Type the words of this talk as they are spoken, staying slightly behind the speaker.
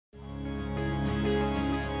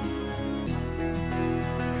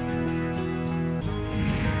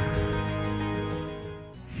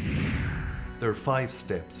are 5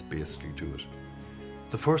 steps basically to it.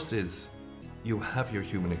 The first is you have your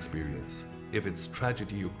human experience. If it's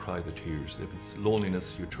tragedy, you cry the tears. If it's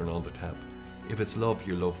loneliness, you turn on the tap. If it's love,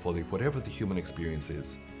 you love fully, whatever the human experience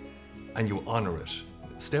is, and you honor it.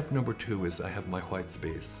 Step number 2 is I have my white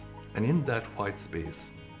space. And in that white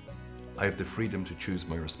space, I have the freedom to choose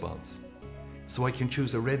my response. So I can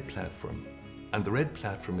choose a red platform. And the red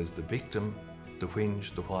platform is the victim, the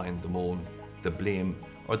whinge, the whine, the moan, the blame,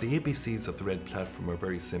 or the ABCs of the red platform are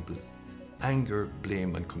very simple. Anger,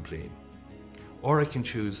 blame, and complain. Or I can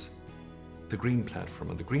choose the green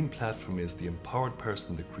platform. And the green platform is the empowered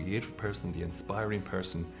person, the creative person, the inspiring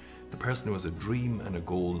person, the person who has a dream and a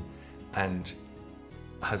goal and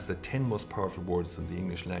has the 10 most powerful words in the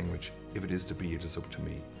English language. If it is to be, it is up to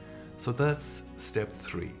me. So that's step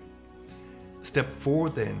 3. Step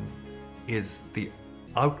 4 then is the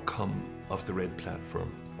outcome of the red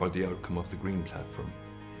platform or the outcome of the green platform.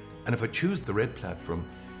 And if I choose the red platform,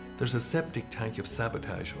 there's a septic tank of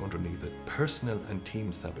sabotage underneath it, personal and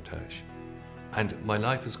team sabotage. And my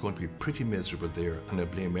life is going to be pretty miserable there, and I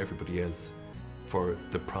blame everybody else for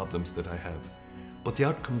the problems that I have. But the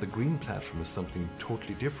outcome of the green platform is something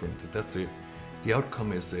totally different. The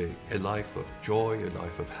outcome is a life of joy, a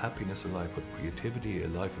life of happiness, a life of creativity, a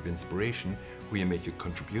life of inspiration, where you make a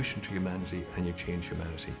contribution to humanity and you change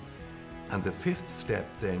humanity. And the 5th step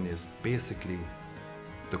then is basically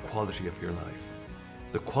the quality of your life.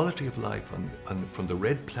 The quality of life from the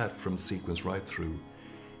red platform sequence right through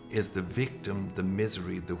is the victim, the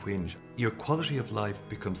misery, the whinge. Your quality of life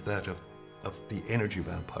becomes that of the energy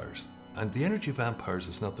vampires. And the energy vampires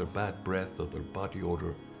is not their bad breath or their body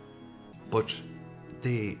odor, but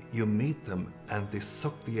you meet them and they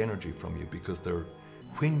suck the energy from you because they're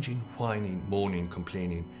whinging, whining, moaning,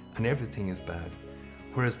 complaining, and everything is bad.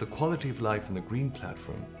 Whereas the quality of life in the green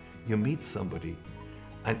platform, you meet somebody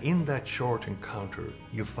and in that short encounter,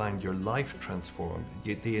 you find your life transformed.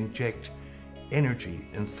 They inject energy,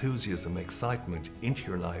 enthusiasm, excitement into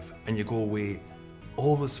your life, and you go away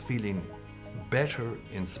always feeling better,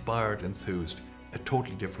 inspired, enthused, a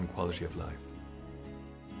totally different quality of life.